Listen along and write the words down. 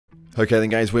Okay then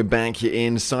guys, we're back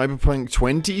in Cyberpunk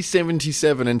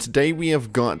 2077 and today we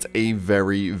have got a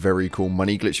very cool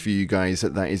money glitch for you guys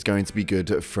that is going to be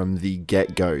good from the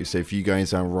get-go. So if you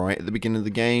guys are right at the beginning of the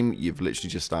game, you've literally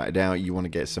just started out, you want to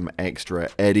get some extra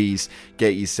eddies,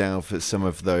 get yourself some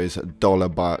of those dollar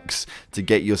bucks to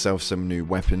get yourself some new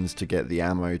weapons, to get the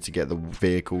ammo, to get the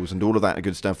vehicles and all of that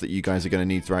good stuff that you guys are going to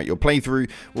need throughout your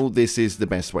playthrough. Well, this is the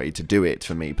best way to do it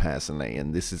for me personally,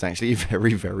 and this is actually a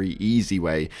very easy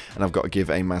way. And I've got to give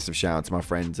a massive shout out to my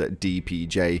friends at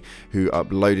DPJ who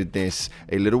uploaded this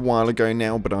a little while ago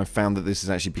now, but I found that this has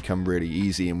actually become really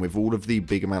easy, and with all of the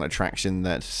big amount of traction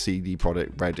that CD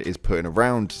Projekt Red is putting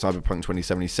around Cyberpunk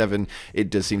 2077,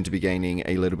 it does seem to be gaining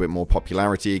a little bit more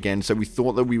popularity again. So we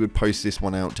thought that we would post this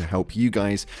one out to help you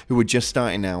guys who are just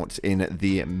starting out in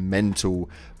the mental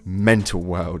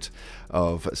world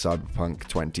of Cyberpunk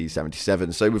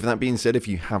 2077. So with that being said, if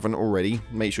you haven't already,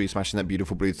 make sure you're smashing that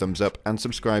beautiful blue thumbs up and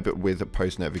subscribe with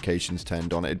post notifications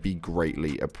turned on. It'd be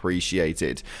greatly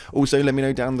appreciated. Also, let me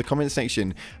know down in the comment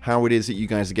section how it is that you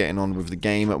guys are getting on with the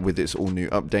game, with its all new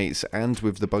updates and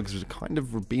with the bugs kind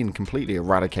of being completely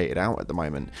eradicated out at the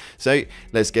moment. So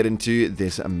let's get into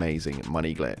this amazing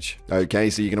money glitch. Okay,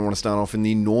 so you're going to want to start off in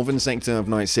the northern sector of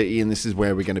Night City, and this is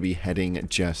where we're going to be heading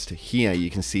just here. You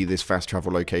can see this fast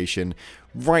travel location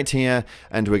right here,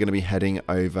 and we're going to be heading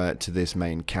over to this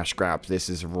main cash grab. This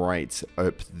is right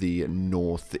up the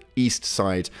northeast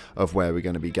side of where we're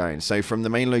going to be going. So from the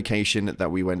main location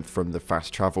that we went from the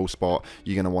fast travel spot,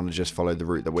 you're going to want to just follow the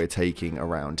route that we're taking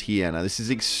around here. Now this is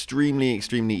extremely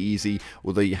easy,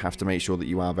 although you have to make sure that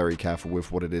you are very careful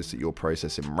with what it is that you're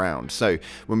processing around. So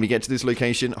when we get to this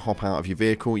location, hop out of your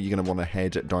vehicle. You're going to want to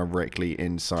head directly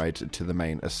inside to the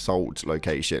main assault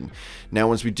location. Now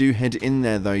once we do head in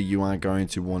there though, you are going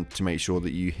to want to make sure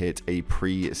that you hit a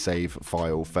pre-save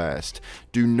file first.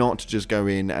 Do not just go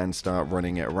in and start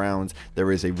running it around.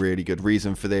 There is a really good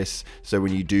reason for this. So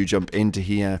when you do jump into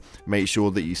here, make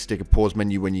sure that you stick a pause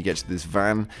menu when you get to this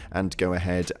van and go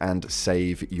ahead and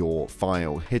save your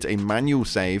file. Hit a manual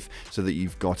save so that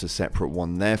you've got a separate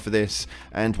one there for this,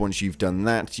 and once you've done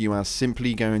that, you are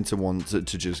simply going to want to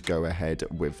just go ahead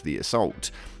with the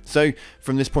assault. So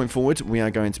from this point forward, we are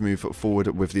going to move forward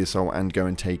with the assault and go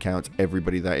and take out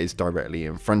everybody that is directly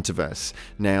in front of us.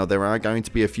 Now there are going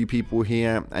to be a few people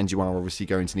here, and you are obviously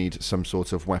going to need some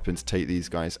sort of weapon to take these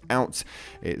guys out.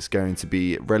 It's going to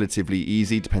be relatively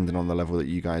easy depending on the level that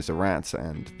you guys are at,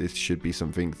 and this should be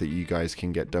something that you guys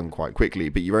can get done quite quickly.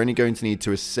 But you're only going to need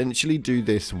to essentially do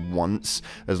this once,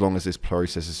 as long as this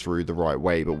processes through the right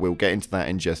way, but we'll get into that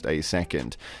in just a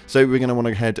second. So we're going to want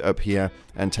to head up here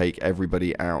and take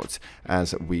everybody out.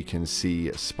 As we can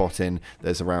see spotting,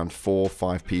 there's around 4 or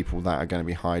 5 people that are going to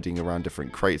be hiding around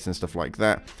different crates and stuff like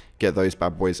that. Get those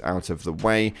bad boys out of the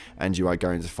way, and you are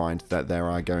going to find that there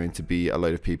are going to be a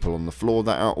load of people on the floor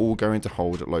that are all going to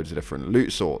hold loads of different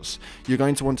loot sorts. You're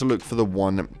going to want to look for the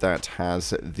one that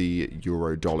has the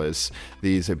euro dollars.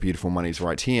 These are beautiful monies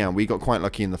right here. We got quite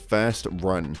lucky in the first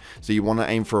run, so you want to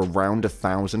aim for around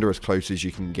 1,000 or as close as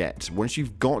you can get. Once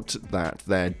you've got that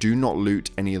there, do not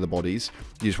loot any of the bodies.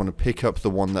 You just want to pick up the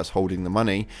one that's holding the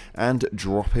money and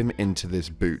drop him into this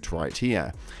boot right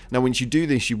here. Now once you do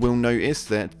this, you will notice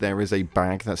that there is a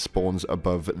bag that spawns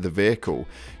above the vehicle.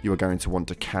 You are going to want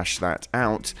to cash that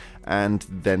out, and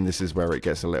then this is where it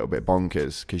gets a little bit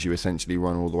bonkers, because you essentially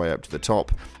run all the way up to the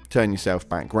top, turn yourself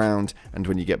back round, and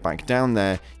when you get back down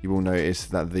there, you will notice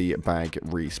that the bag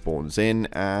respawns in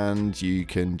and you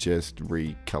can just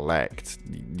recollect.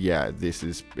 Yeah, this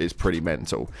is pretty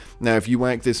mental. Now if you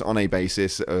work this on a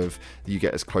basis of you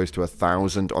get as close to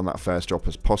 1,000 on that first drop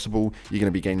as possible, you're going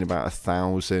to be gaining about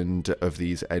 1,000 of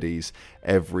these eddies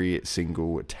every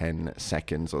single 10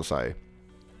 seconds or so.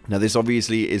 Now this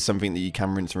obviously is something that you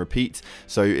can rinse and repeat,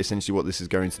 so essentially what this is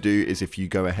going to do is if you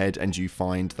go ahead and you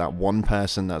find that one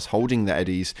person that's holding the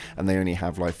eddies and they only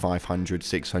have like 500,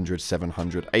 600,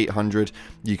 700, 800,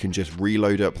 you can just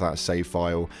reload up that save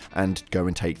file and go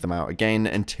and take them out again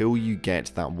until you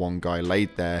get that one guy laid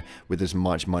there with as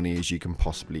much money as you can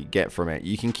possibly get from it.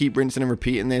 You can keep rinsing and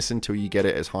repeating this until you get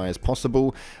it as high as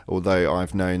possible, although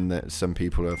I've known that some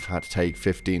people have had to take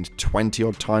 15 to 20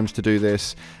 odd times to do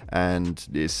this, and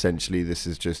essentially this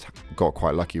has just got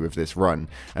quite lucky with this run,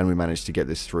 and we managed to get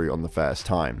this through on the first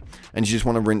time. And you just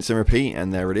want to rinse and repeat,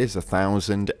 and there it is,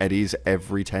 1,000 eddies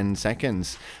every 10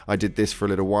 seconds. I did this for a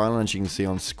little while, and as you can see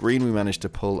on screen, we managed to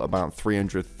pull about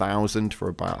 300,000 for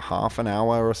about half an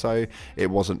hour or so.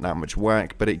 It wasn't that much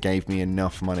work, but it gave me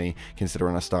enough money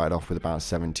considering I started off with about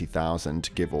 70,000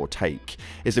 give or take.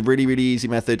 It's a really easy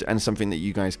method and something that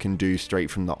you guys can do straight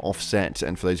from the offset.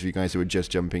 And for those of you guys who are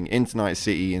just jumping into Night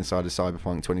City inside of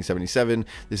Cyberpunk Cyberpunk 2077,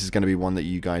 this is going to be one that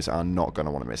you guys are not going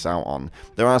to want to miss out on.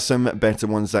 There are some better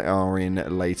ones that are in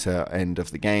later end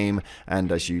of the game,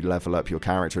 and as you level up your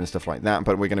character and stuff like that,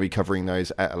 but we're going to be covering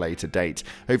those at a later date.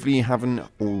 Hopefully you haven't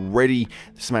already.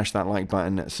 Smash that like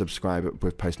button, subscribe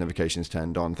with post notifications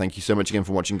turned on. Thank you so much again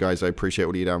for watching, guys. I appreciate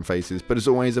all your down faces, but as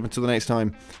always, up until the next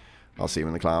time, I'll see you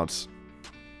in the clouds.